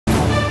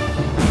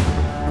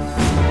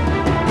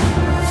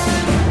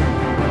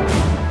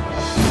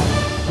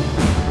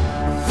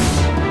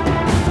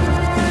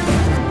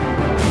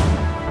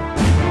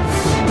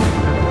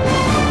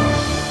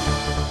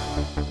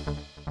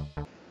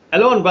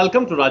Hello and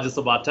welcome to Rajya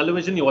Sabha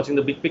Television. You're watching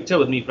The Big Picture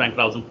with me, Frank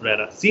Rausen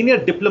Pereira. Senior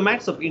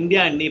diplomats of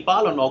India and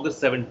Nepal on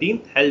August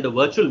 17th held a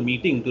virtual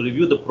meeting to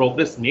review the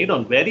progress made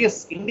on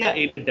various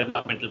India-aided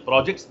developmental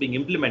projects being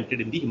implemented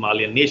in the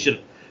Himalayan nation.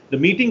 The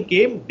meeting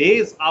came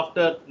days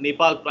after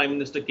Nepal Prime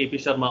Minister KP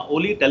Sharma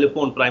Oli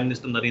telephoned Prime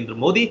Minister Narendra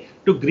Modi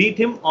to greet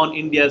him on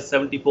India's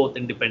 74th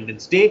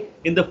Independence Day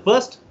in the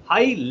first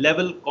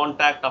high-level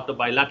contact after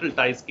bilateral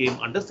ties came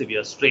under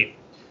severe strain.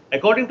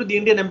 According to the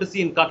Indian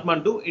Embassy in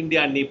Kathmandu,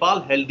 India and Nepal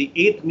held the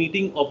 8th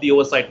meeting of the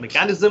Oversight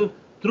Mechanism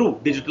through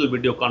digital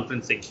video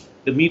conferencing.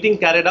 The meeting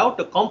carried out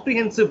a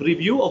comprehensive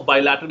review of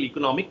bilateral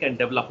economic and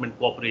development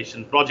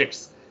cooperation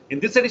projects. In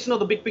this edition of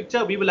The Big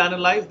Picture, we will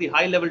analyze the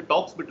high-level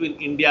talks between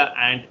India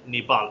and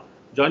Nepal.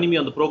 Joining me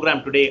on the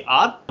program today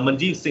are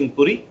Manjeev Singh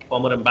Puri,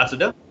 former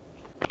ambassador,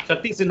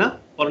 Shakti Sinha,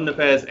 foreign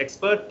affairs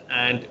expert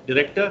and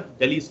director,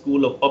 Delhi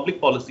School of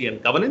Public Policy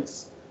and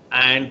Governance,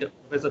 and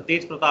Professor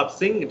Tej Pratap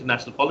Singh,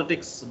 International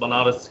Politics,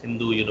 Banaras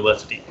Hindu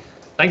University.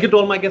 Thank you to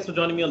all my guests for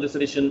joining me on this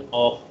edition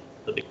of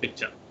The Big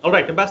Picture. All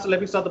right, Ambassador,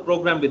 let me start the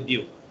program with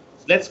you.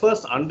 Let's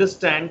first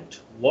understand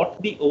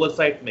what the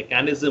oversight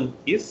mechanism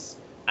is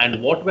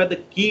and what were the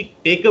key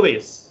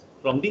takeaways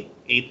from the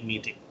 8th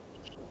meeting.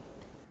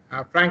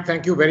 Frank,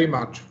 thank you very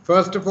much.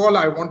 First of all,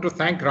 I want to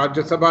thank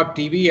Rajya Sabha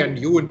TV and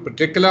you in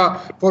particular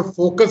for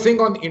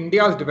focusing on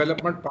India's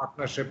development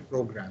partnership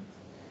program.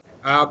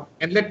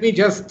 And let me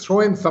just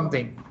throw in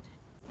something.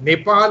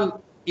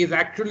 Nepal is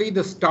actually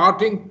the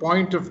starting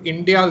point of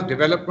India's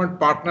development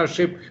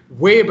partnership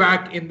way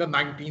back in the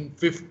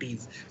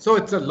 1950s. So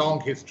it's a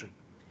long history.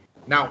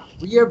 Now,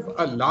 we have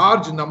a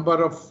large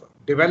number of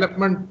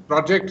development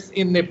projects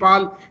in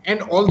Nepal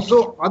and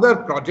also other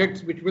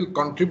projects which will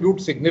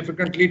contribute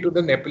significantly to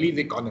the Nepalese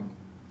economy.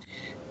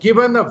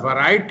 Given a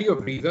variety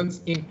of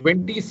reasons, in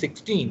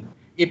 2016,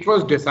 it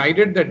was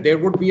decided that there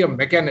would be a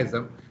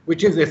mechanism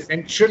which is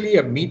essentially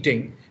a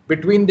meeting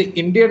between the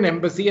Indian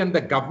Embassy and the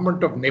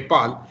government of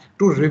Nepal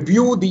to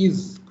review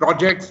these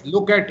projects,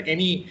 look at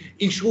any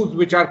issues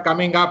which are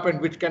coming up and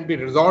which can be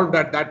resolved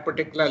at that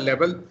particular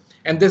level.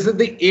 And this is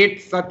the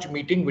 8th such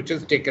meeting which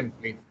has taken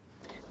place.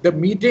 The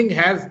meeting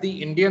has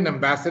the Indian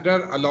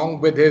ambassador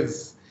along with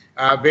his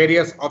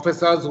various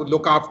officers who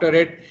look after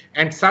it,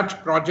 and such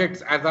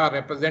projects as are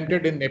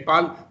represented in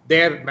Nepal,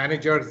 their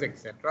managers,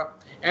 etc.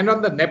 And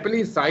on the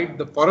Nepalese side,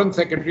 the Foreign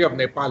Secretary of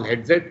Nepal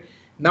heads it.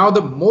 Now,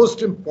 the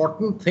most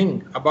important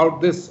thing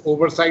about this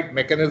oversight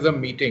mechanism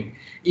meeting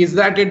is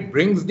that it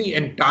brings the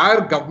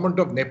entire government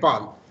of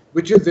Nepal,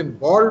 which is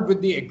involved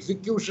with the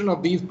execution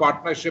of these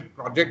partnership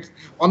projects,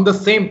 on the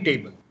same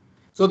table.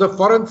 So the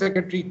Foreign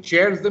Secretary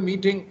chairs the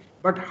meeting,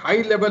 but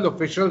high-level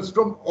officials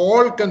from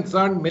all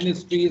concerned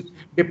ministries,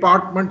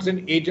 departments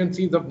and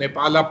agencies of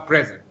Nepal are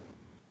present.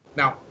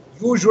 Now,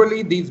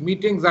 usually these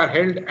meetings are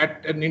held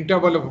at an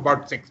interval of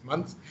about 6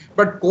 months,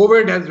 but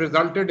COVID has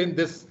resulted in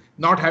this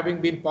not having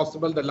been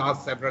possible the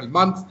last several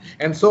months.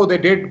 And so they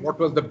did what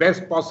was the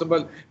best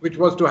possible, which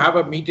was to have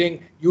a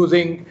meeting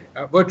using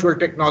virtual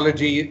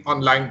technology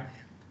online.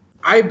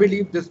 I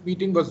believe this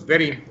meeting was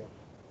very important.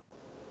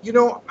 You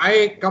know,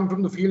 I come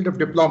from the field of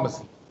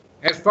diplomacy.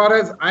 As far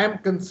as I am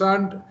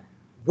concerned,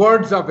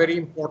 words are very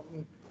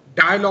important.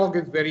 Dialogue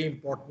is very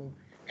important.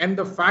 And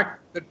the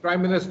fact that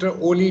Prime Minister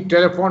Oli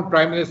telephoned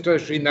Prime Minister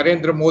Shri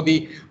Narendra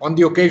Modi on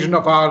the occasion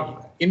of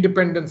our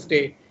Independence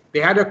Day, they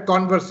had a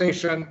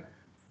conversation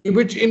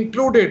which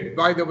included,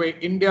 by the way,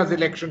 India's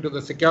election to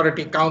the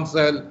Security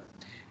Council,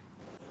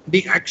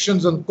 the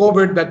actions on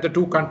COVID that the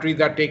two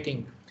countries are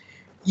taking.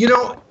 You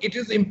know, it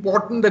is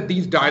important that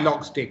these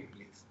dialogues take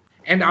place.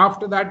 And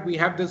after that, we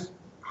have this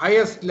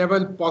highest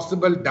level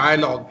possible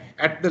dialogue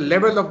at the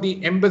level of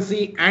the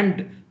embassy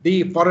and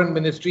the foreign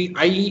ministry,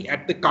 i.e.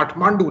 at the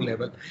Kathmandu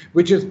level,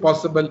 which is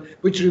possible,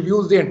 which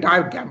reviews the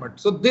entire gamut.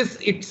 So this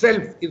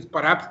itself is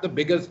perhaps the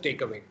biggest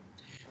takeaway.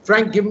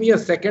 Frank, give me a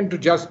second to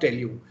just tell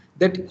you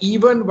that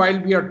even while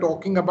we are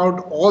talking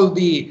about all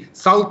the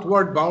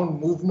southward bound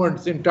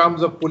movements in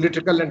terms of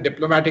political and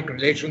diplomatic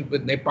relations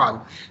with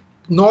Nepal,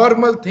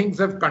 normal things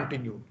have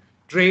continued.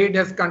 Trade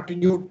has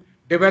continued.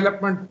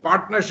 Development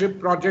partnership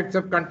projects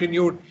have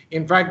continued.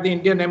 In fact, the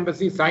Indian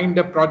Embassy signed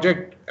a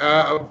project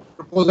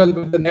proposal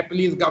with the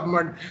Nepalese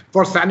government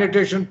for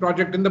sanitation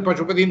project in the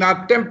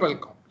Pashupatinath temple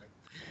complex.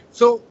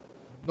 So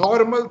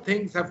normal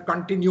things have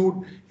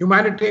continued.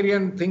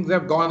 Humanitarian things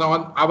have gone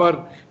on.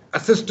 Our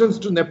assistance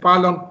to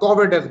Nepal on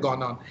COVID has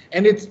gone on.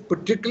 And it's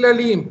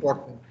particularly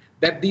important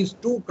that these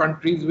two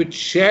countries, which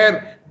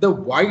share the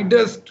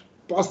widest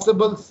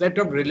possible set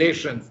of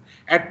relations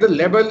at the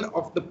level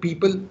of the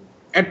people,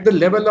 at the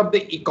level of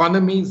the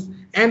economies,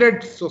 and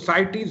at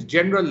society's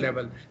general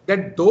level,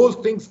 that those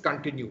things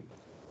continue.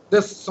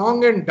 The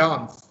song and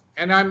dance,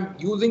 and I'm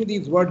using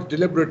these words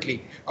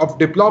deliberately, of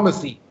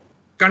diplomacy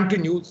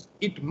continues.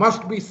 It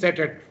must be set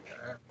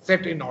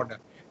in order,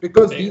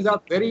 because these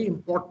are very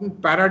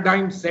important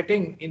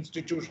paradigm-setting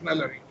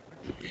institutional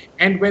arrangements.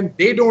 And when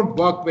they don't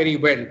work very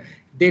well,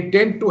 they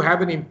tend to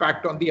have an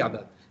impact on the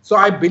other. So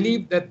I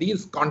believe that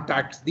these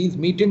contacts, these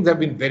meetings have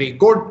been very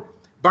good.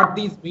 but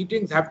these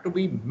meetings have to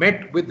be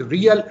met with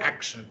real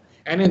action.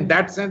 And in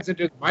that sense, it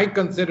is my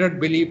considered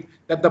belief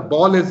that the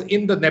ball is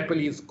in the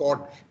Nepalese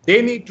court.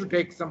 They need to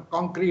take some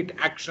concrete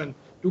action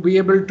to be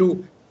able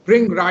to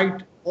bring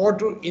right, or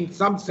to, in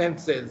some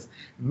senses,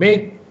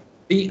 make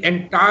the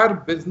entire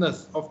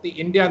business of the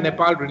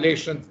India-Nepal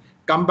relations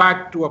come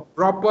back to a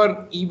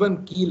proper,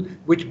 even keel,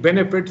 which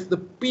benefits the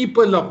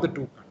people of the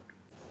two countries.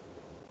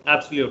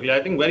 Absolutely.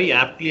 I think very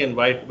aptly and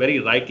very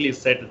rightly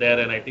said there.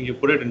 And I think you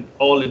put it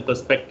all in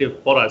perspective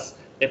for us.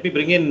 Let me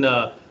bring in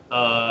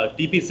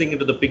TP Singh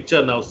into the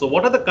picture now. So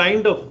what are the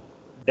kind of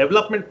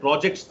development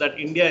projects that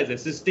India is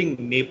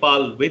assisting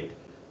Nepal with?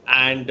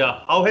 And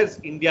how has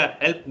India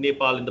helped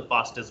Nepal in the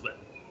past as well?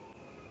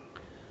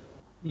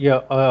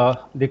 Yeah,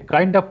 the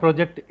kind of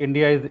project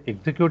India is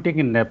executing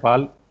in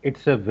Nepal,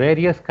 it's a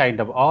various kind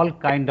of, all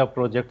kind of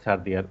projects are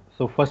there.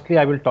 So firstly,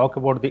 I will talk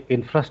about the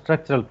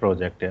infrastructural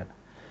project here.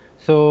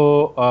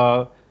 So,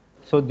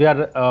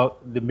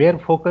 the main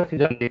focus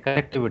is on the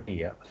connectivity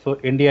here. So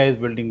India is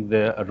building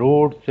the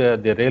roads,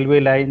 the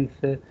railway lines,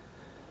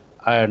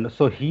 and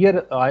so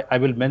here I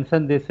will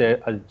mention this.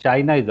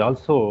 China is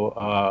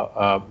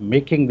also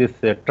making this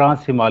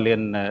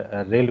trans-Himalayan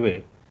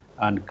railway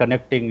and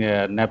connecting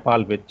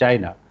Nepal with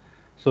China.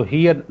 So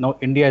here now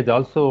India is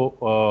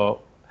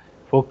also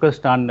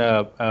focused on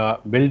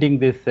building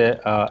this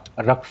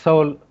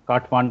Raxaul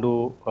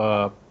Kathmandu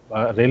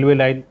railway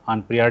line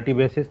on priority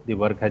basis. The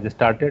work has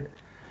started.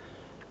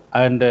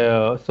 And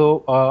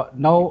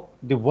now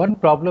the one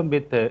problem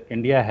with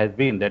India has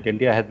been that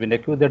India has been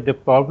accused that the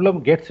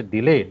problem gets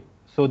delayed.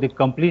 So the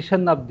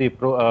completion of the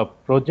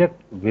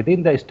project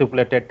within the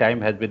stipulated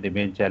time has been the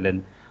main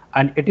challenge.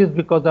 And it is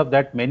because of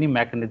that many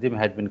mechanism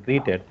has been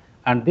created.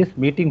 And this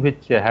meeting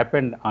which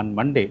happened on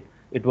Monday,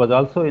 it was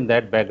also in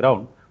that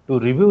background to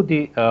review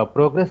the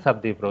progress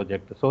of the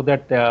project, so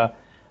that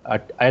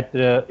at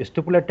the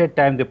stipulated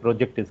time the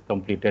project is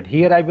completed.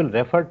 Here I will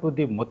refer to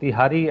the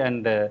Motihari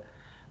and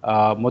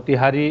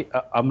Motihari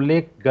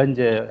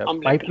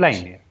Amlekganj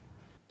pipeline.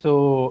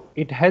 So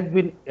it has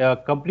been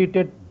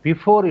completed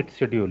before its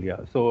schedule. Yeah.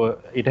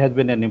 So it has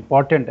been an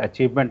important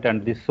achievement,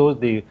 and this shows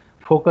the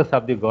focus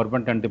of the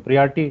government and the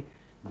priority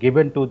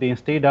given to the,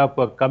 instead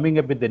of coming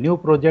up with the new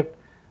project,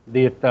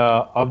 the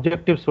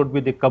objective should be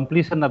the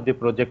completion of the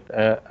project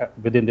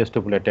within the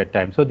stipulated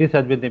time. So this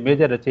has been the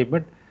major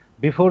achievement.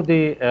 Before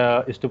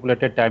the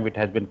stipulated time, it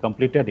has been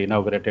completed,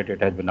 inaugurated,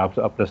 it has been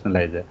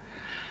operationalized.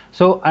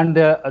 So, and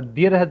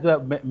there has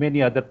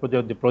many other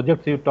projects, the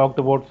projects you talked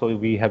about. So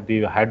we have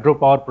the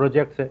hydropower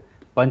projects.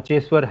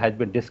 Pancheshwar has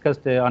been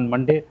discussed on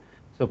Monday.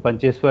 So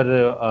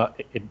Pancheshwar,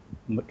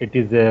 it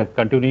is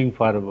continuing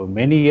for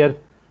many years.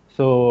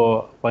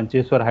 So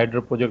Pancheshwar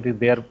hydro project is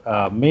there.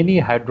 Many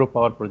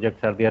hydropower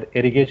projects are there.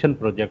 Irrigation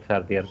projects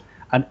are there.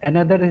 And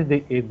another is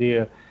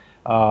the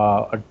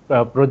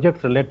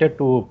projects related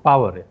to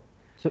power.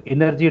 So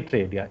energy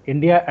trade, yeah.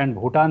 India and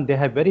Bhutan, they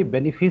have very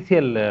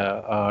beneficial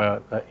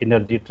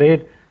energy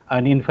trade,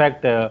 and in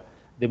fact,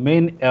 the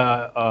main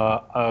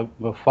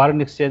foreign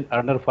exchange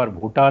earner for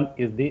Bhutan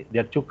is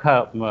their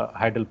Chukha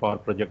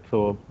hydropower project.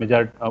 So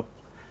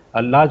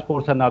a large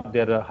portion of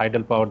their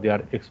hydropower they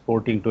are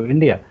exporting to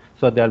India.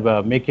 So they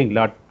are making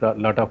lot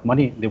of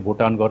money. The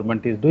Bhutan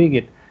government is doing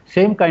it.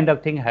 Same kind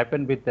of thing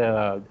happened with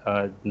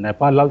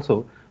Nepal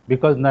also,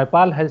 because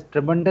Nepal has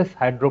tremendous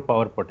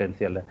hydropower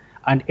potential,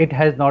 and it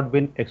has not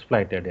been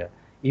exploited here.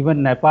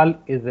 Even Nepal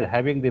is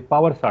having the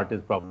power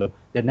shortage problem.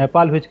 The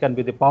Nepal, which can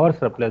be the power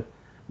surplus,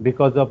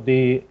 because of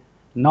the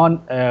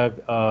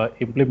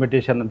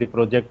non-implementation of the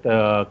project,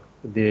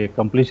 the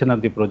completion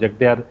of the project,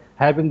 they are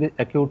having the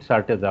acute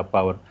shortage of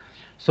power.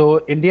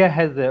 So India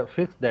has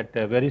fixed that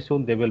very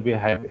soon they will be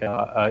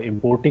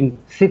importing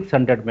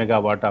 600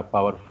 megawatt of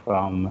power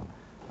from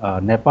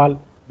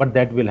Nepal, but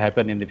that will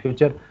happen in the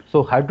future.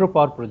 So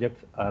hydropower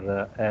projects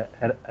are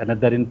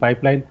another in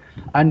pipeline,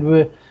 and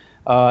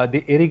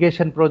the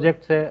irrigation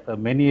projects,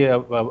 many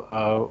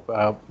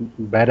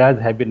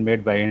barrages have been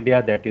made by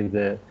India, that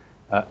is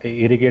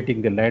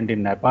irrigating the land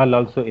in Nepal,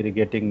 also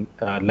irrigating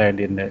land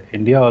in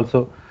India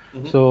also.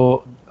 Mm-hmm.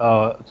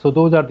 So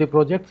those are the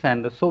projects,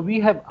 and so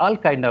we have all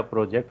kind of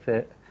projects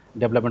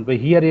development. But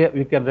here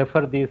we can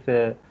refer these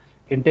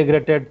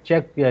integrated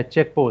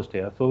checkpost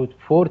here. So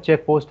 4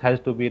 checkposts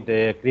has to be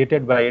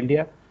created by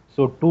India.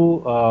 So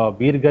 2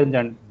 Birganj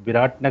and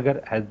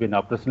Viratnagar has been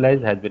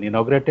operationalized, has been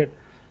inaugurated,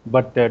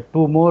 but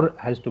 2 more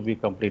has to be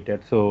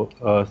completed. So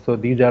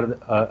these are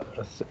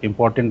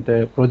important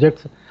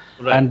projects.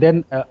 Right. And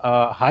then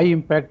high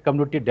impact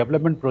community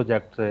development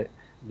projects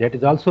that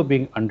is also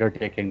being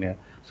undertaken.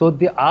 So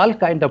the all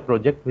kind of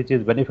project which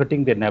is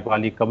benefiting the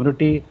Nepali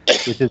community,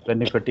 which is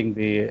benefiting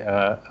the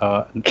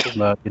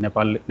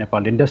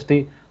Nepal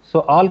industry.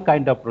 So all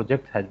kind of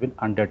projects has been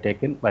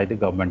undertaken by the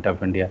government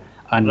of India,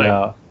 and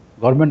right.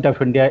 Government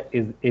of India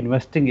is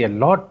investing a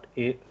lot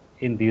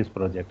in these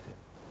projects.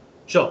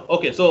 Sure.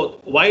 Okay.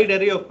 So wide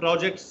array of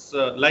projects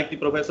like the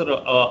professor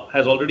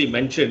has already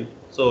mentioned.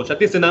 So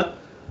Shakti Sinha,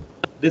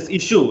 this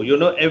issue,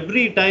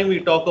 every time we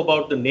talk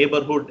about the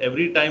neighborhood,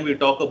 every time we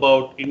talk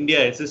about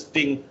India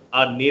assisting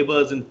our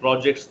neighbors and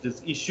projects,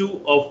 this issue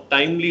of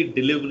timely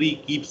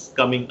delivery keeps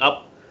coming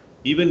up.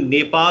 Even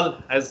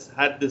Nepal has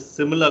had this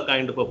similar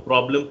kind of a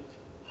problem.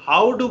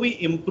 How do we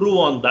improve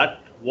on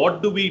that?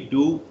 What do we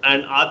do?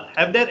 And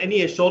have there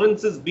any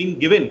assurances been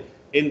given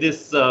in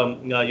this,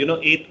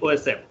 8th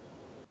OSM?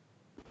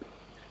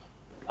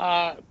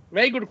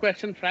 Very good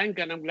question, Frank,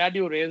 and I'm glad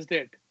you raised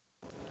it.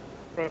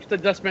 Professor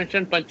just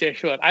mentioned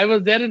Pancheshwar. I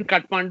was there in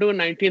Kathmandu in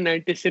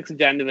 1996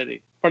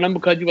 January. Pranab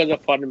Mukherjee was a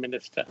foreign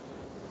minister.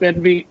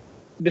 When we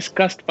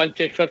discussed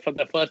Pancheshwar for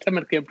the first time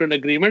and came to an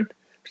agreement,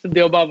 Mr.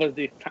 Deoba was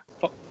the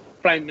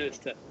Prime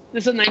Minister.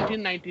 This is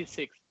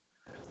 1996.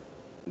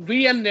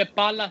 We and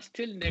Nepal are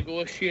still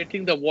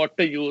negotiating the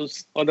water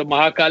use or the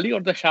Mahakali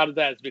or the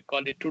Sharda as we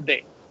call it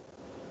today.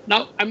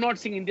 Now, I'm not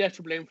saying India is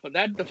to blame for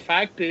that. The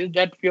fact is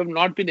that we have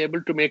not been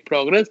able to make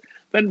progress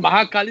when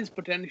Mahakali's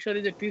potential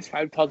is at least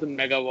 5,000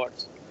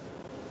 megawatts.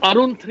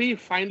 Arun 3,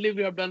 finally,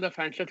 we have done the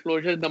financial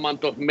closure in the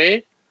month of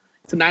May.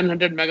 It's a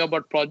 900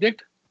 megawatt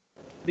project.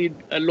 The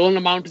loan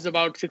amount is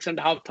about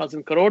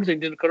 6,500 crores,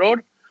 Indian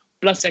crore,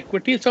 plus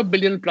equity, so $1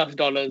 billion plus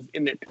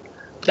in it.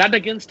 That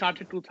again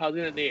started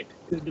 2008,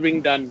 is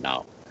being done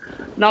now.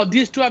 Now,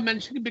 these two I'm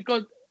mentioning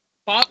because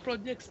power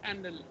projects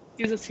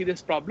is a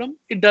serious problem.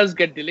 It does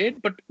get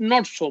delayed, but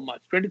not so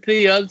much.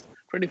 23 years,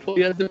 24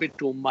 years is a bit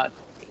too much.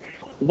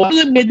 One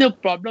of the major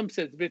problems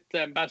is, with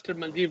Ambassador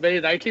Manjeev very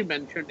rightly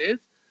mentioned, is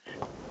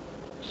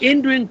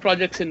in doing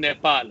projects in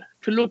Nepal.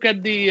 If you look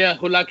at the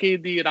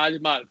Hulaki, the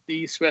Rajmarg, the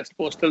East-West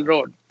Postal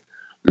Road,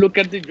 look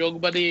at the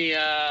Jogbani,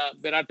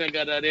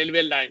 Biratnagar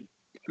railway line,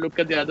 look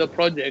at the other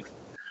projects,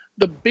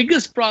 the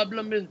biggest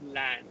problem is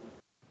land.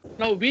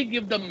 Now, we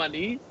give the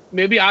money,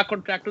 maybe our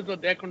contractors or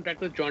their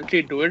contractors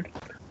jointly do it,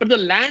 but the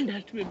land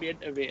has to be made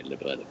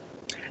available.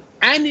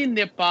 And in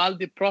Nepal,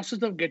 the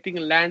process of getting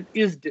land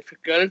is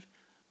difficult.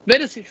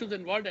 Various issues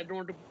involved. I don't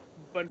want to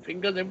burn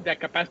fingers. There are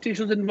capacity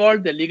issues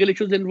involved, there are legal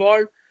issues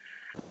involved.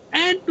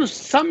 And to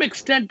some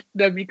extent,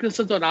 there are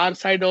weaknesses on our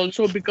side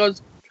also,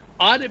 because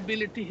our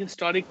ability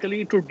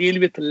historically to deal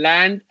with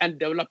land and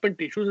development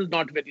issues is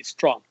not very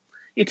strong.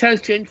 It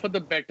has changed for the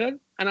better,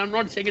 and I'm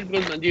not saying it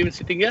because Manjeev is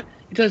sitting here.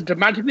 It has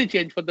dramatically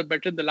changed for the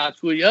better in the last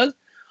few years.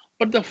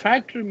 But the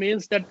fact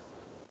remains that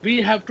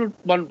we have to,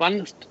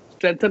 one,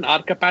 strengthen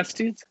our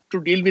capacities to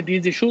deal with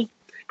these issues.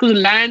 Because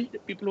land,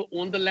 people who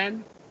own the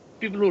land,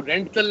 people who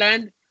rent the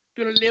land,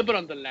 people who labor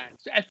on the land.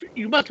 So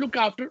you must look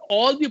after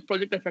all the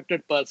project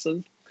affected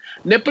persons.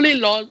 Nepali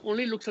law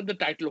only looks at the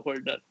title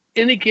holder.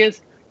 In any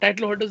case,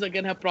 title holders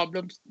again have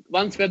problems.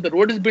 Once where the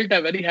road is built,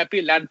 I'm very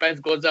happy, land price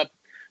goes up.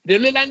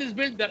 Railway line is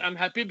built, that I'm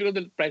happy because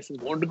the prices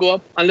won't go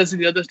up unless it's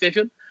the other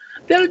station.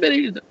 They're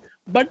very,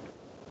 but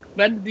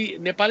when the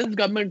Nepalese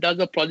government does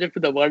a project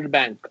with the World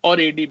Bank or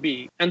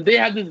ADB, and they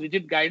have these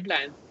rigid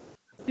guidelines,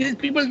 these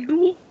people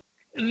do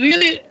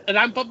really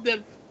ramp up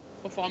their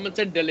performance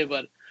and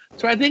deliver.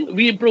 So I think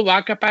we improve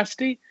our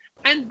capacity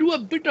and do a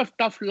bit of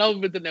tough love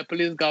with the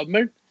Nepalese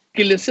government.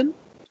 Okay, listen,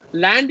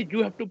 land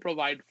you have to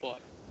provide for.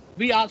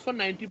 We ask for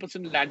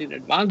 90% land in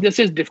advance. This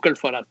is difficult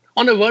for us.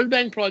 On a World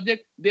Bank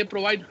project, they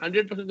provide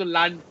 100% of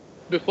land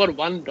before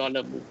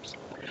 $1 moves.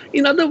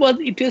 In other words,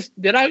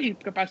 there are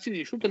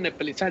capacity issues on the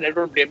Nepali side. I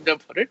don't blame them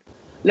for it.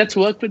 Let's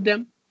work with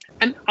them.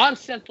 And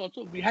ourselves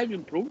also, we have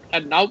improved.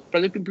 And now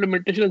project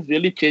implementation has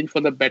really changed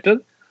for the better.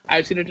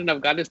 I've seen it in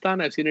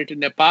Afghanistan. I've seen it in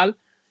Nepal.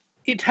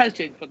 It has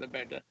changed for the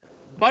better.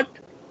 But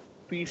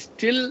we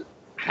still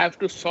have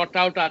to sort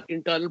out our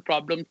internal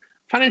problems.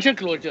 Financial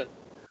closure.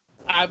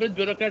 Average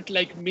bureaucrat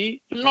like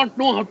me will not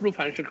know how to do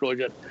financial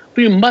closure.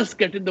 We must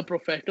get in the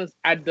professionals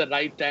at the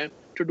right time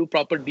to do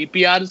proper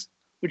DPRs,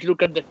 which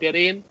look at the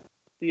terrain.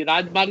 The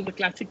Rajmarg is the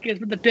classic case,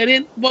 but the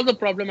terrain was a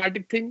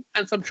problematic thing,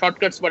 and some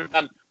shortcuts were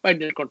done by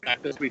Indian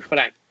contractors, to be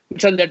frank,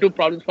 which has led to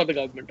problems for the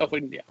government of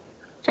India.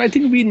 So I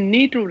think we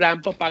need to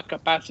ramp up our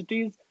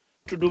capacities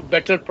to do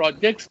better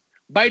projects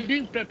by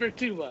doing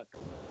preparatory work.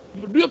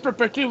 If you do your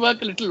preparatory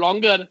work a little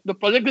longer, the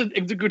project is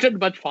executed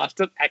much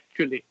faster,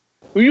 actually.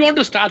 When you want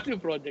to start your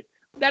project,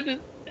 that is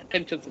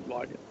tensions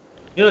involved.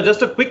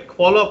 Just a quick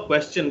follow-up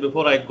question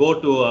before I go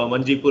to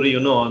Manjeev Puri,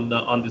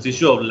 on this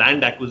issue of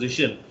land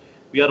acquisition.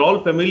 We are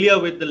all familiar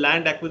with the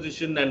land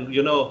acquisition and,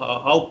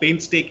 how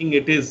painstaking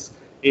it is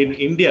in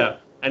India.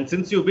 And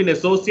since you've been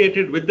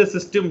associated with the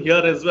system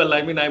here as well,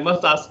 I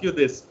must ask you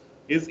this.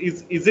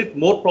 Is it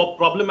more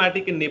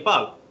problematic in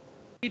Nepal?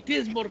 It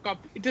is more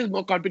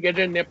complicated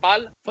in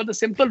Nepal for the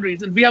simple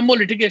reason we have more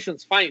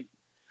litigations, fine.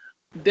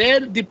 There,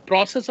 the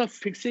process of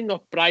fixing a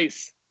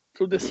price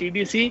through the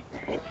CDC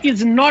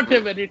is not a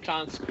very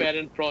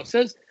transparent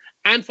process.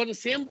 And for the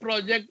same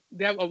project,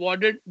 they have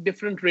awarded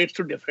different rates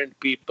to different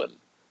people.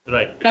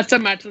 Right. That's a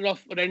matter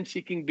of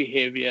rent-seeking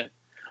behavior.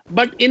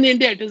 But in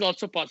India, it is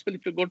also possible.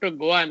 If you go to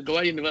Goa, and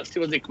Goa University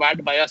was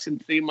acquired by us in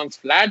 3 months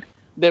flat,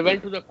 they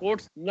went to the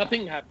courts,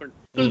 nothing happened.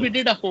 Because we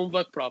did our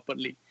homework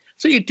properly.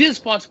 So it is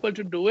possible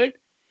to do it.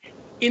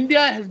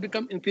 India has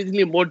become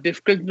increasingly more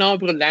difficult now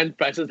because land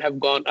prices have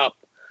gone up.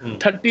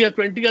 30 or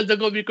 20 years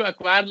ago, we could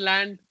acquire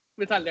land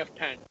with our left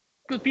hand.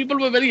 because people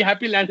were very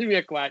happy land being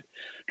acquired.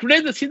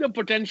 Today, they see the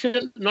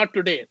potential, not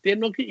today. They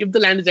know if the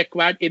land is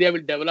acquired, area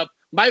will develop,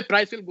 my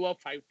price will go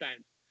up 5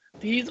 times.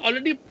 He's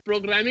already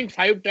programming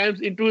 5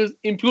 times into his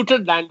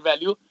imputed land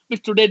value,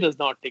 which today does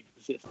not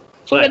exist.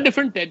 So there are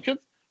different tensions.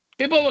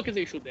 Paperwork is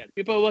an issue there.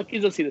 Paperwork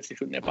is a serious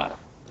issue in Nepal.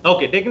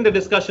 Okay, taking the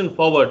discussion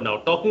forward now,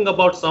 talking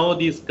about some of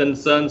these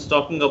concerns,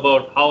 talking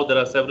about how there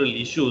are several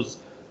issues,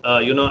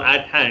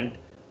 at hand,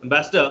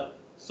 Ambassador.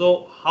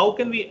 So how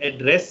can we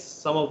address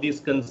some of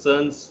these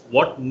concerns?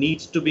 What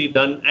needs to be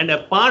done? And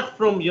apart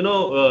from,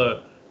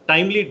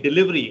 timely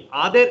delivery,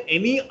 are there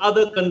any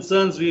other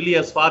concerns really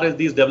as far as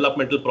these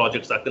developmental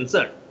projects are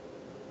concerned?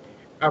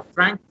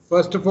 Frank,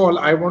 first of all,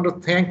 I want to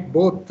thank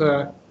both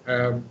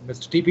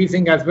Mr. T.P.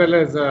 Singh as well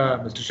as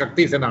Mr.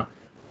 Shakti Sinha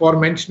for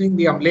mentioning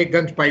the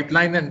Amlekhganj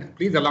pipeline, and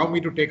please allow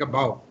me to take a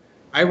bow.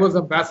 I was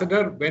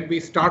ambassador when we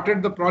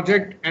started the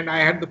project, and I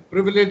had the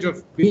privilege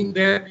of being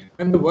there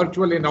when the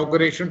virtual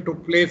inauguration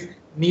took place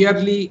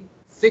nearly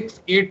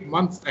 6-8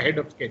 months ahead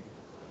of schedule.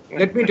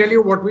 Let me tell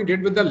you what we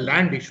did with the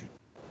land issue.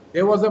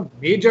 There was a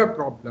major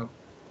problem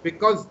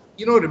because,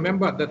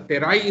 remember, the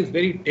Terai is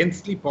very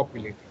densely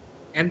populated,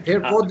 and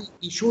therefore the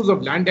issues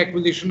of land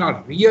acquisition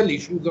are real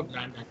issues of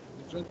land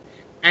acquisition.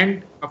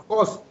 And of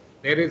course,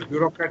 there is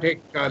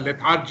bureaucratic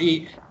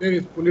lethargy, there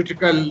is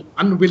political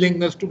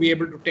unwillingness to be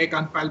able to take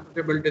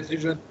unpalatable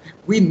decisions.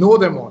 We know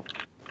them all.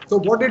 So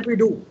what did we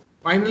do?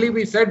 Finally,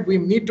 we said we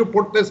need to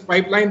put this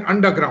pipeline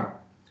underground.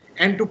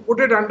 And to put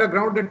it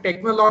underground, a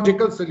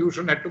technological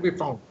solution had to be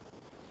found.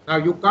 Now,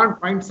 you can't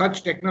find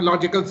such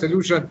technological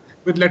solution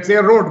with, let's say,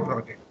 a road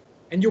project.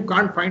 And you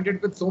can't find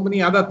it with so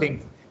many other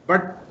things.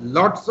 But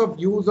lots of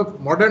use of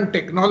modern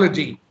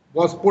technology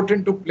was put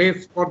into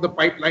place for the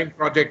pipeline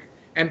project.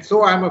 And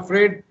so I'm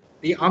afraid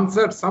the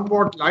answer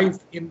somewhat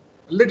lies in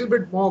a little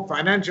bit more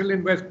financial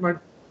investment,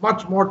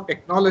 much more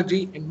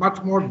technology, and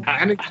much more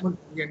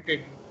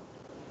management-oriented.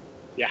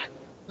 Yeah.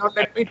 Now,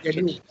 let me tell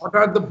you, what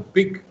are the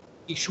big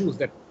issues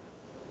that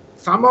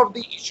some of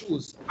the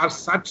issues are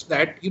such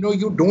that,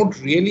 you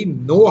don't really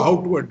know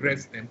how to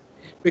address them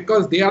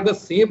because they are the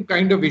same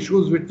kind of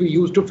issues which we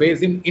used to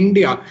face in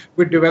India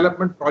with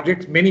development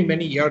projects many,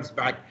 many years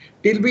back,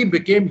 till we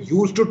became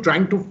used to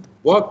trying to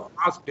work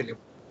fast delivery.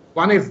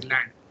 One is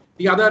land.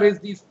 The other is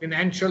these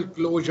financial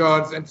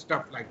closures and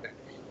stuff like that.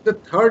 The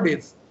third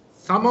is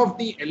some of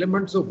the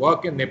elements of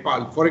work in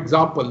Nepal, for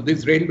example,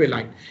 this railway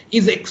line,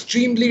 is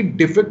extremely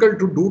difficult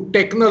to do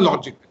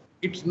technologically.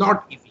 It's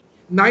not easy.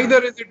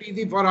 Neither is it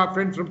easy for our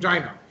friends from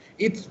China.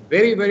 It's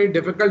very, very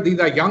difficult. These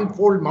are young,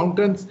 cold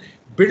mountains.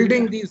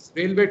 Building these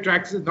railway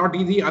tracks is not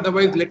easy.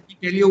 Otherwise, let me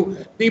tell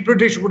you, the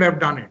British would have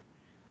done it.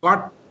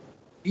 But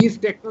these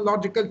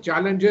technological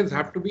challenges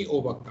have to be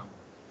overcome.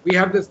 We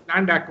have this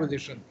land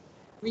acquisition.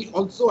 We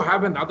also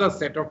have another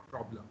set of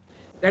problems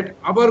that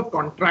our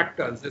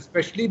contractors,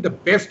 especially the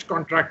best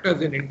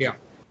contractors in India,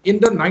 in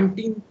the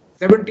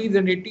 1970s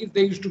and 80s,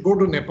 they used to go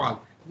to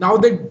Nepal. Now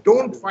they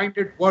don't find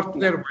it worth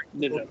their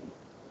while.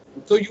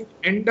 So you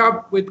end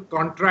up with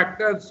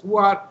contractors who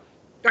are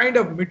kind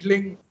of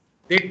middling.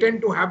 They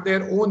tend to have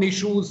their own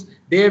issues.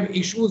 They have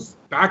issues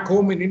back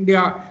home in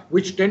India,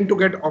 which tend to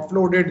get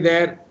offloaded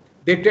there.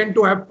 They tend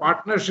to have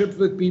partnerships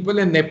with people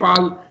in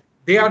Nepal.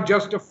 They are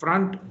just a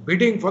front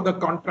bidding for the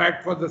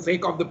contract for the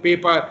sake of the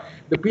paper.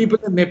 The people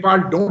in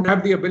Nepal don't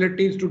have the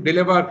abilities to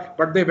deliver,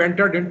 but they've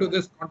entered into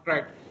this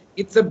contract.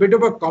 It's a bit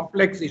of a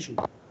complex issue.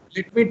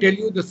 Let me tell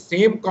you, the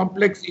same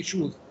complex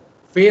issues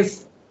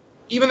face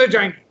even the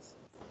Chinese.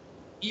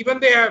 Even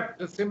they have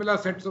the similar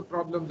sets of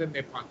problems in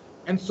Nepal.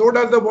 And so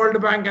does the World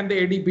Bank and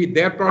the ADB.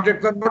 Their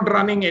projects are not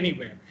running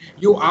anywhere.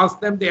 You ask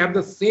them, they have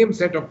the same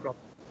set of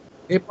problems.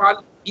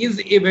 Nepal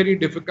is a very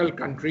difficult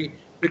country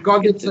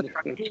because it's a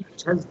country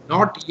which has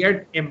not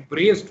yet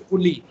embraced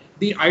fully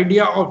the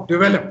idea of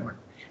development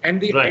and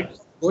the idea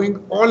of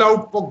going all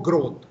out for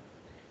growth.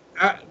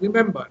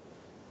 Remember,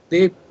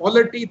 the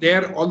polity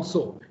there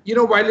also,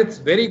 while it's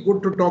very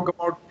good to talk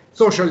about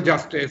social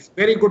justice,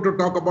 very good to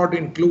talk about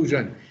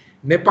inclusion,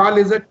 Nepal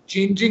is a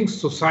changing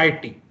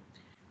society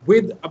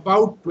with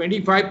about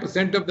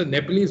 25% of the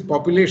Nepalese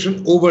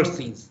population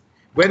overseas,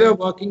 whether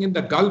working in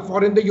the Gulf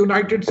or in the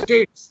United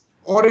States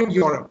or in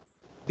Europe.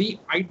 The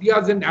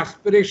ideas and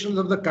aspirations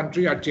of the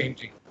country are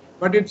changing,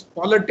 but its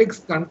politics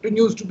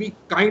continues to be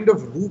kind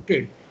of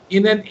rooted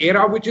in an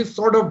era which is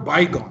sort of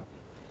bygone.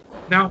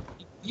 Now,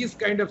 in these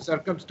kind of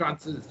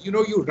circumstances,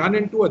 you run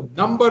into a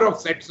number of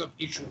sets of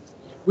issues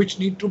which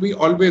need to be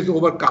always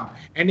overcome.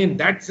 And in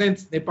that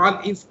sense, Nepal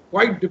is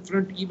quite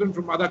different even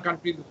from other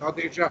countries in South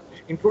Asia,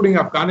 including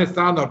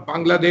Afghanistan or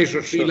Bangladesh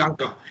or Sri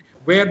Lanka,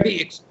 where the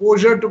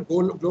exposure to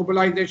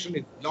globalization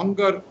is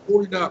longer,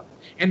 older,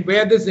 and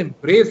where this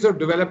embrace of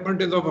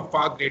development is of a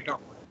far greater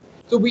order.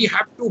 So we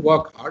have to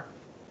work hard.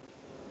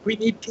 We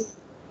need to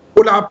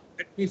pull up,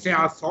 let me say,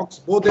 our socks,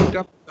 both in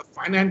terms of the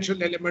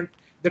financial element,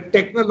 the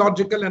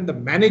technological and the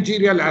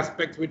managerial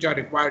aspects which are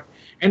required.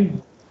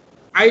 And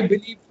I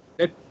believe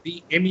that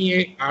the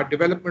MEA, our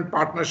development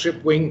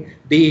partnership wing,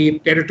 the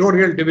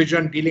territorial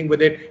division dealing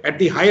with it at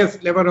the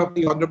highest level of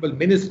the Honorable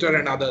Minister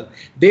and others,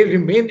 they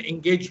remain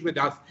engaged with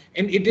us.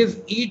 And it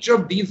is each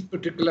of these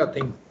particular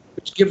things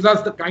which gives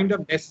us the kind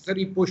of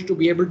necessary push to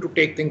be able to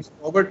take things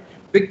forward,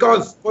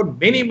 because for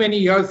many, many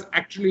years,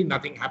 actually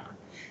nothing happened.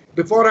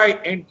 Before I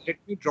end, let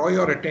me draw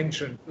your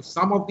attention to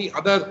some of the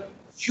other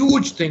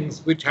huge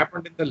things which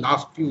happened in the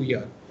last few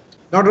years.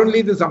 Not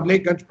only the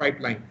Zamleganj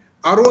pipeline,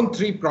 our own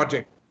 3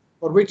 projects,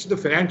 for which the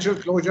financial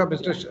closure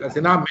Mr.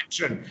 Sinha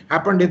mentioned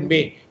happened in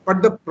May,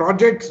 but the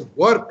project's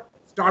work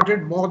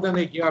started more than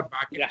a year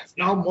back. It's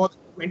now more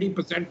than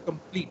 20%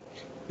 complete.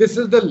 This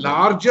is the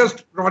largest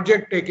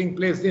project taking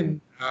place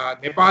in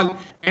Nepal,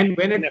 and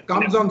when it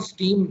comes on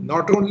steam,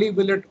 not only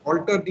will it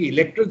alter the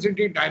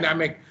electricity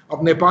dynamic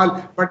of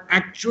Nepal, but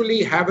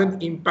actually have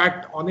an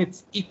impact on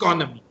its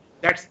economy.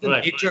 That's the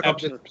nature of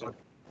this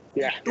project.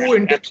 2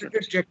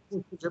 integrated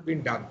checkpoints which have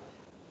been done.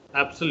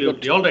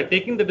 Absolutely. All right.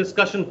 Taking the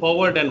discussion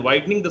forward and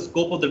widening the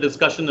scope of the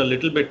discussion a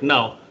little bit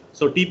now.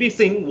 So, TP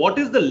Singh, what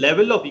is the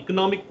level of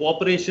economic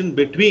cooperation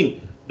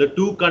between the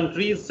 2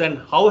 countries and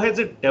how has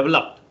it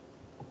developed?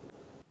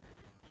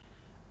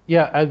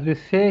 Yeah, as we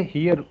say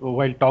here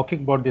while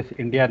talking about this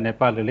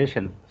India-Nepal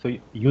relation, so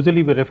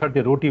usually we refer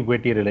to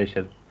roti-beti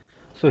relation.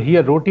 So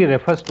here roti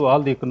refers to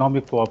all the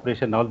economic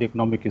cooperation, all the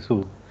economic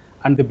issues,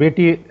 and the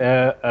beti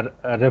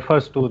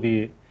refers to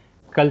the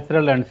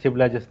cultural and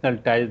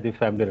civilizational ties, the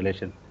family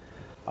relation.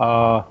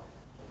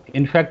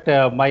 In fact,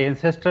 my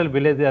ancestral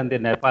village is on the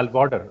Nepal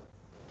border.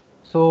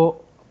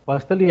 So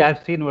personally, I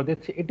have seen what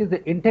it is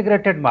an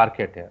integrated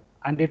market here,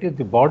 and it is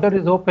the border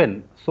is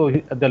open. So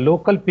the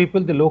local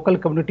people, the local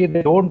community,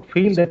 they don't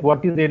feel that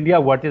what is India,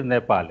 what is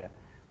Nepal.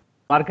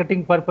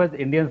 Marketing purpose,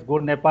 Indians go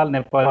to Nepal,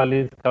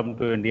 Nepalis come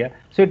to India.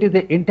 So it is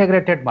an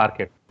integrated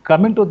market.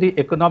 Coming to the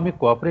economic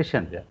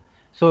cooperation there.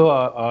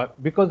 So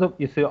because of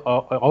it's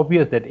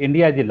obvious that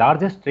India is the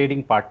largest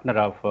trading partner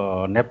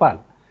of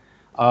Nepal.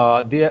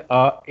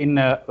 In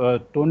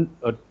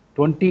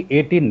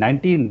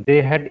 2018-19,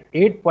 they had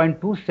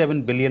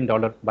 $8.27 billion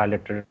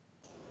bilateral.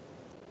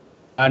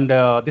 And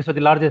this was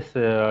the largest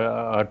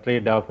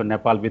trade of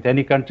Nepal with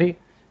any country.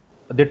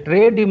 The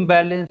trade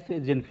imbalance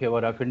is in favor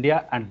of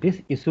India, and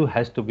this issue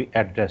has to be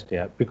addressed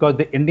here because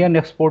the Indian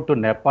export to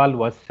Nepal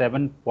was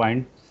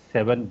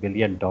 $7.7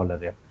 billion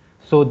here.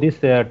 So this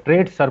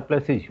trade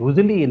surplus is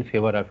usually in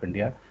favor of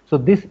India. So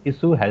this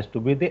issue has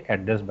to be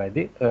addressed by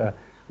the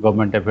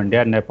government of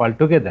India and Nepal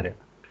together,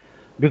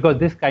 because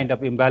this kind of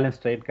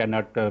imbalanced trade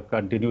cannot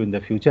continue in the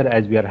future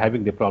as we are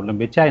having the problem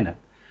with China.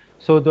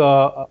 So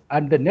the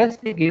next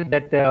thing is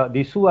that the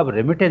issue of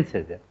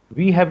remittances.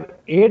 We have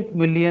 8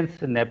 million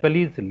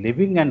Nepalese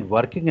living and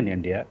working in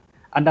India,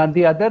 and on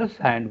the other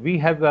hand, we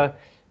have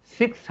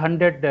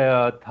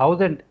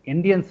 600,000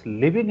 Indians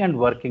living and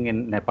working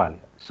in Nepal.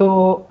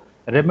 So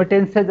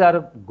remittances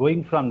are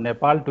going from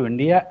Nepal to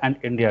India and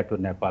India to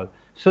Nepal.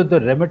 So the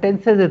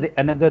remittances is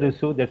another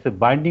issue that's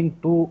binding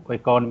 2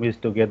 economies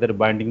together,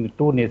 binding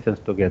 2 nations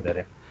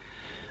together.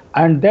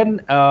 And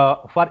then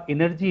for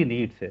energy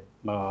needs,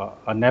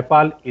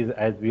 Nepal is,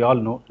 as we all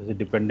know, is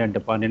dependent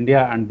upon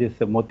India, and this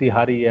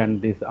Motihari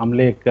and this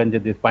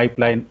Amleganj, this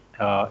pipeline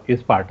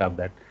is part of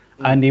that.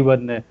 And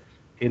even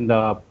in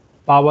the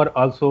power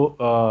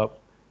also,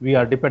 we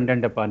are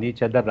dependent upon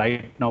each other.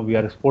 Right now we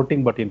are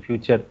exporting, but in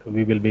future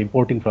we will be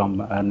importing from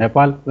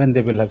Nepal when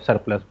they will have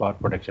surplus power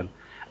production.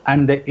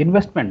 And the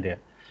investment there,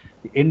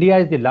 India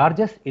is the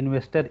largest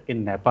investor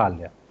in Nepal.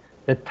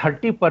 The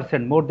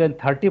 30%, more than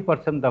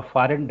 30% of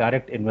foreign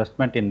direct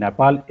investment in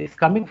Nepal is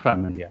coming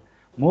from India.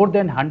 More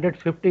than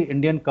 150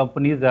 Indian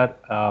companies are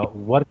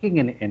working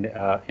in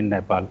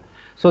Nepal.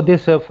 So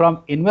this,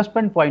 from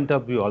investment point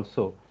of view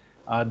also,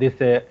 this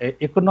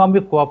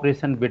economic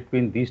cooperation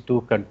between these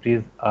 2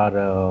 countries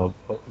are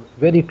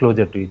very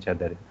closer to each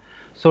other.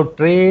 So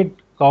trade,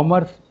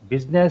 commerce,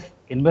 business,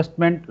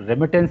 investment,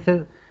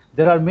 remittances,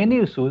 there are many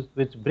issues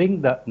which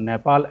bring the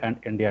Nepal and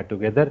India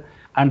together,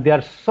 and they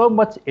are so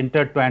much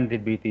intertwined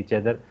with each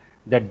other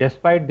that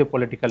despite the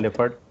political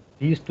effort,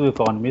 these 2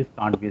 economies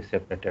can't be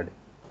separated.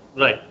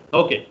 Right.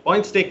 Okay.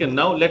 Points taken.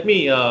 Now let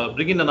me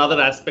bring in another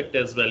aspect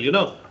as well. You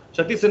know,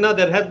 Shakti Sinha,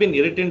 there have been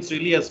irritants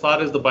really as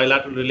far as the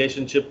bilateral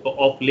relationship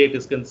of late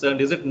is concerned.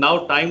 Is it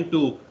now time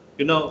to,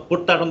 you know,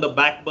 put that on the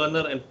back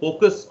burner and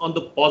focus on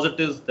the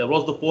positives? There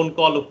was the phone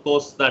call, of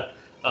course, that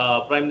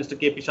Prime Minister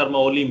KP Sharma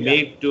Oli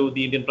made to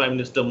the Indian Prime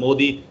Minister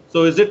Modi.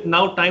 So is it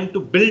now time to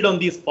build on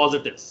these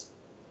positives?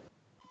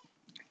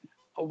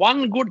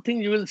 One good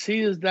thing you will see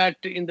is that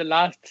in the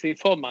last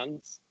 3-4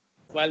 months,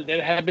 while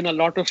there have been a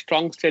lot of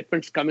strong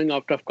statements coming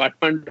out of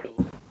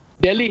Kathmandu,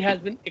 Delhi has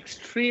been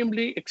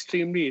extremely,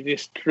 extremely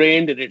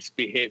restrained in its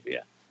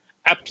behavior.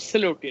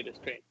 Absolutely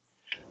restrained.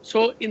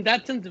 So in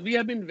that sense, we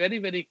have been very,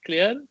 very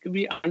clear.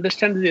 We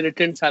understand the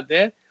irritants are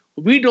there.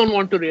 We don't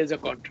want to raise a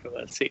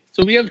controversy.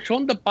 So we have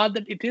shown the path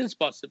that it is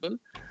possible.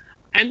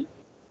 And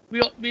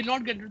we'll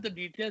not get into the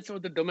details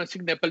of the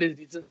domestic Nepalese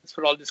reasons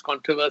for all these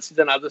controversies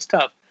and other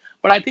stuff.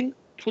 But I think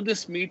through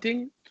this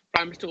meeting,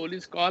 Prime Minister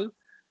Oli's call,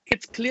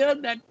 it's clear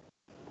that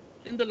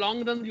in the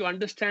long run, you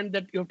understand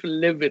that you have to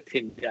live with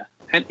India.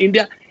 And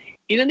India,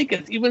 in any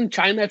case, even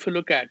China, if you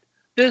look at,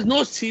 there is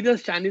no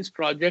serious Chinese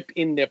project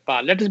in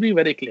Nepal. Let us be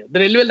very clear. The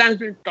railway line has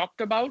been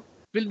talked about,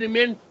 will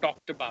remain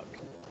talked about.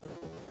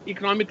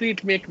 Economically,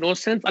 it makes no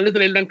sense unless the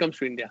railway line comes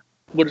to India.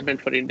 Goods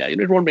meant for India.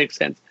 It won't make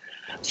sense.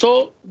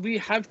 So we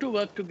have to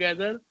work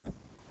together.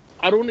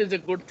 Arun is a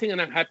good thing,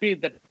 and I'm happy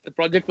that the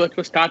project work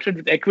was started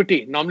with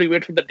equity. Normally, we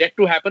wait for the debt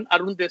to happen.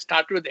 Arun, they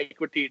started with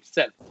equity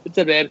itself. It's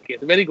a rare case,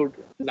 a very good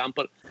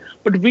example.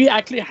 But we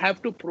actually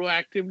have to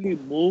proactively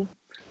move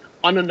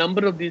on a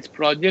number of these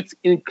projects,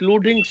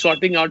 including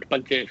sorting out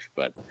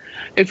Pancheshwar.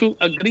 If you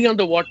agree on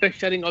the water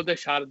sharing of the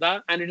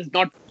Sharda, and it is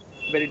not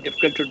very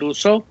difficult to do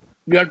so,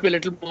 we have to be a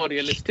little more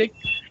realistic.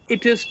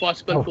 It is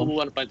possible to move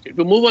on Pancheshwar.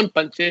 To move on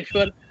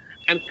Pancheshwar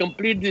and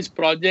complete these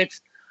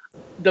projects,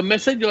 the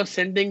message you're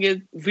sending is,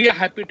 we are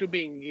happy to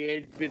be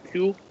engaged with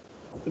you.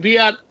 We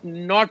are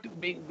not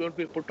going to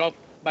be put off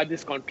by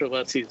these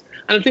controversies.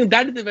 And I think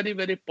that is a very,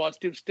 very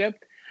positive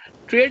step.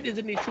 Trade is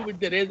an issue which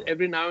they raise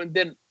every now and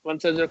then.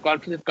 Once there's a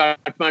conference in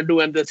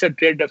Kathmandu and they said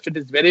trade deficit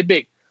is very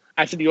big.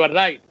 I said, you are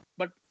right.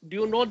 But do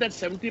you know that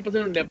 70%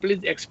 of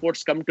Nepalese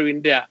exports come to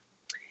India?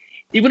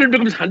 Even if it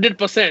becomes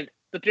 100%,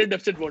 the trade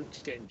deficit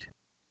won't change.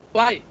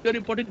 Why? You're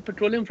importing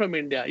petroleum from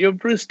India. You're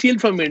importing steel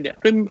from India,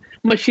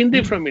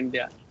 machinery from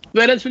India.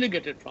 Where else will you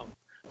get it from?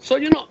 So,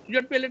 you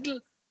have to be a little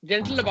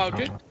gentle about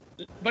it.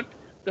 But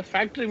the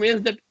fact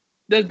remains that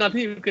there's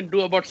nothing you can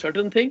do about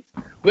certain things.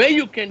 Where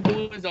you can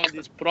do is on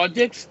these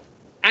projects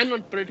and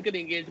on political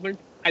engagement.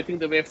 I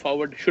think the way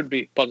forward should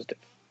be positive.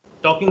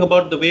 Talking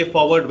about the way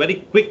forward, very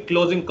quick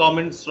closing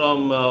comments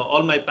from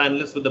all my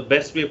panelists with the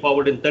best way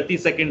forward in 30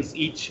 seconds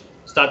each,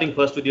 starting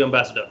first with you,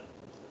 Ambassador.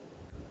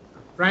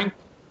 Frank,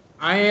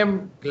 I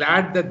am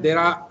glad that there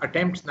are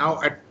attempts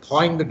now at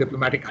thawing the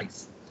diplomatic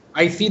ice.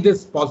 I see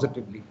this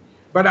positively,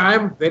 but I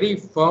am very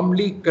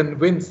firmly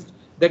convinced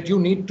that you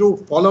need to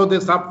follow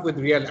this up with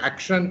real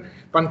action.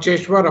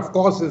 Pancheshwar, of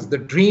course, is the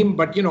dream,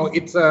 but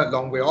it's a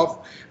long way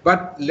off.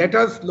 But let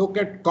us look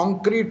at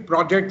concrete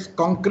projects,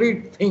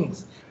 concrete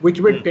things,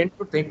 which will tend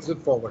to take it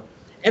forward.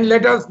 And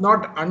let us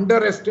not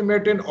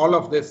underestimate in all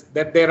of this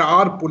that there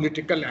are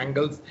political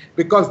angles,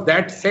 because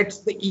that sets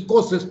the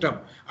ecosystem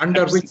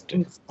under which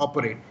things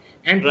operate.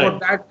 And for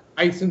that,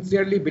 I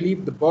sincerely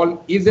believe the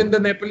ball is in the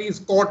Nepalese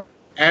court.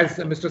 As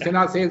Mr.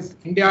 Sinha says,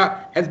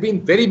 India has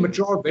been very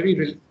mature,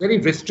 very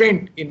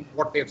restrained in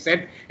what they've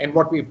said and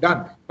what we've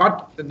done.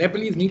 But the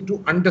Nepalese need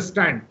to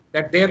understand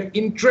that their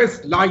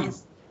interest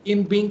lies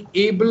in being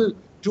able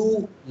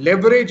to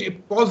leverage a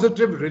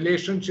positive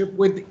relationship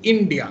with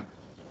India.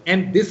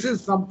 And this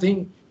is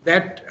something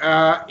that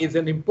is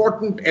an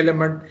important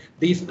element.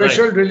 The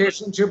special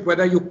relationship,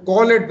 whether you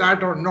call it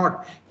that or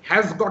not,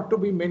 has got to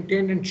be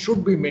maintained and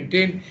should be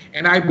maintained.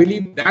 And I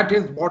believe that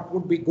is what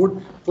would be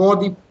good for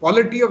the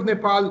polity of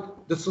Nepal,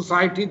 the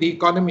society, the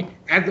economy,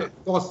 and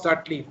of course,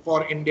 certainly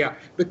for India,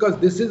 because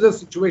this is a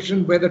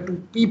situation where the two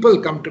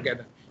people come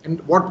together. And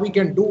what we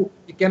can do,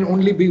 it can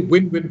only be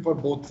win-win for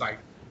both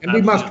sides. And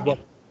we must work.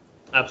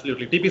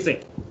 Absolutely. TP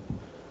Singh.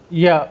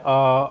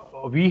 Yeah,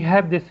 we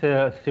have this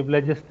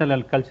civilizational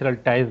and cultural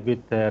ties with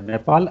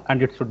Nepal,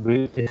 and it should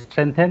be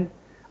strengthened.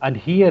 And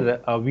here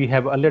we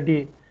have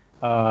already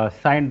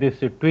signed this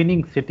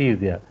twinning cities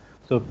here.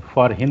 So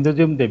for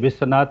Hinduism, the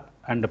Vishwanath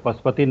and the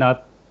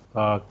Pashupatinath,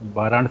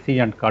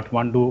 Varanasi and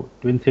Kathmandu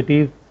twin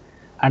cities.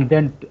 And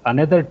then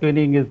another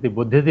twinning is the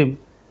Buddhism.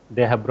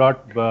 They have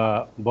brought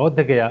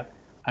Bodh Gaya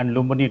and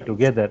Lumbini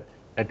together.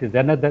 That is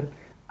another.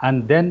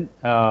 And then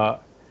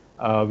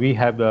we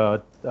have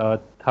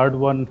third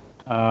one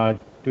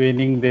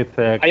twinning this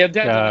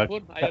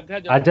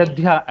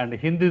Ayodhya and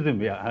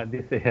Hinduism. Yeah,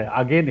 this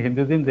again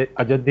Hinduism, the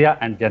Ayodhya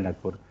and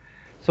Janakpur.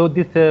 So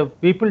this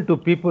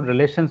people-to-people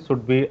relations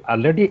should be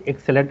already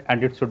excellent,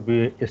 and it should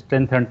be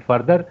strengthened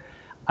further.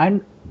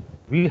 And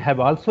we have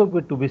also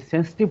to be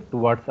sensitive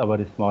towards our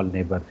small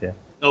neighbors here.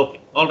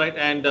 Okay, all right.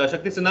 And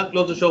Shakti Sinha,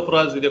 close the show for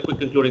us with your quick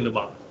concluding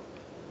remark.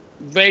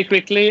 Very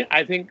quickly,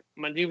 I think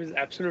Manjeev is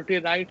absolutely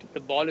right. The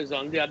ball is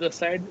on the other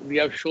side. We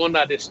have shown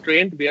our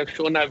restraint. We have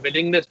shown our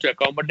willingness to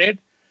accommodate.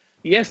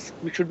 Yes,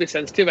 we should be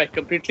sensitive. I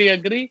completely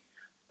agree.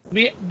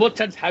 Both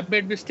sides have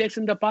made mistakes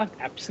in the past.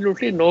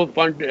 Absolutely, no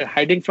point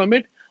hiding from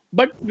it.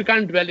 But we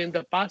can't dwell in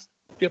the past.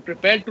 We are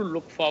prepared to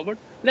look forward.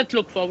 Let's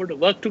look forward to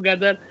work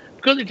together,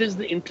 because it is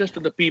the interest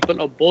of the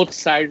people of both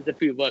sides that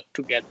we work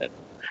together.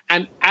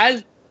 And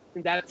as,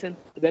 in that sense,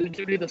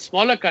 relatively the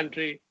smaller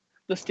country,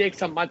 the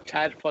stakes are much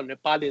higher for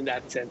Nepal in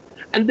that sense.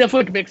 And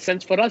therefore, it makes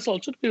sense for us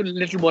also to be a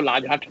little more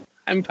large-hearted.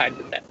 I'm fine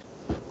with that.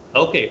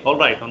 Okay, all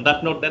right. On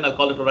that note, then, I'll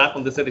call it a wrap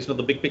on this edition of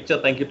The Big Picture.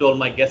 Thank you to all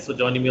my guests for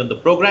joining me on the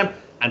program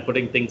and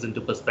putting things into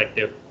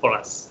perspective for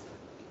us.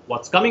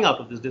 What's coming out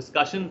of this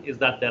discussion is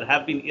that there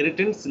have been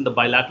irritants in the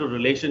bilateral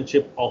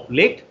relationship of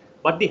late,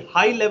 but the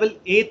high-level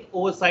 8th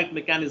Oversight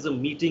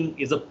Mechanism meeting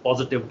is a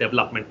positive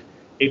development.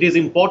 It is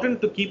important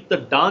to keep the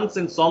dance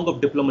and song of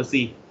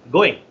diplomacy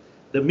going.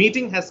 The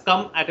meeting has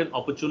come at an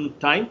opportune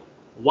time,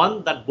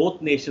 one that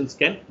both nations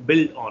can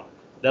build on.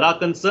 There are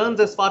concerns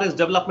as far as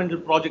developmental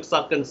projects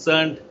are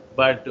concerned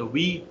but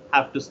we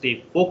have to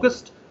stay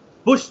focused,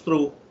 push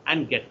through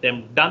and get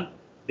them done.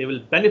 They will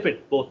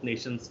benefit both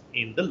nations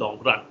in the long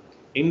run.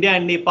 India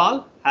and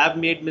Nepal have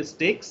made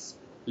mistakes.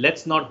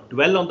 Let's not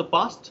dwell on the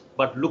past,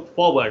 but look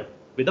forward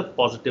with a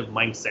positive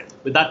mindset.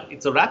 With that,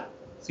 it's a wrap.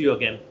 See you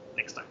again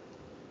next time.